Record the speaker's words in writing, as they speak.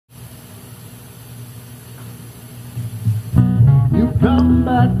You come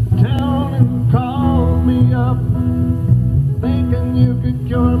back to town and call me up, thinking you could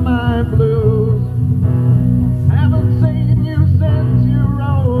cure my blues. Haven't seen you since you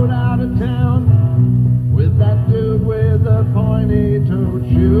rode out of town with that dude with the pointy-toed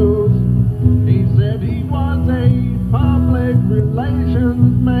shoes. He said he was a public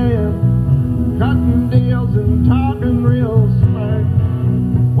relations man, cutting deals and talking real smart.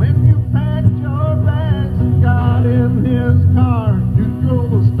 When you packed your bags and got in his car, you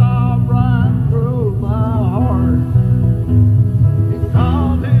drove a stop right through my heart. He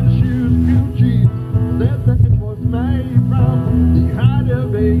called his shoes Gucci, said that it was made from the hide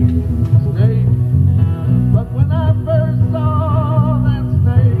of a snake. But when I first saw that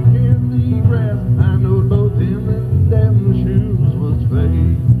snake in the grass, I knew both him and them shoes was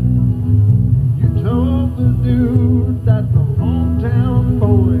fake. You told the dude that the hometown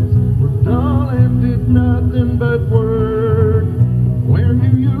boys were dull and did nothing but work. Where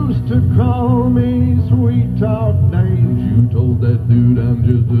you used to call me sweet talk names, you told that dude I'm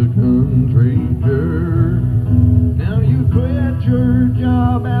just a country jerk. Now you quit your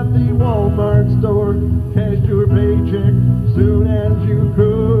job at the Walmart store, cashed your paycheck soon as you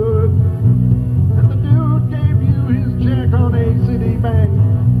could.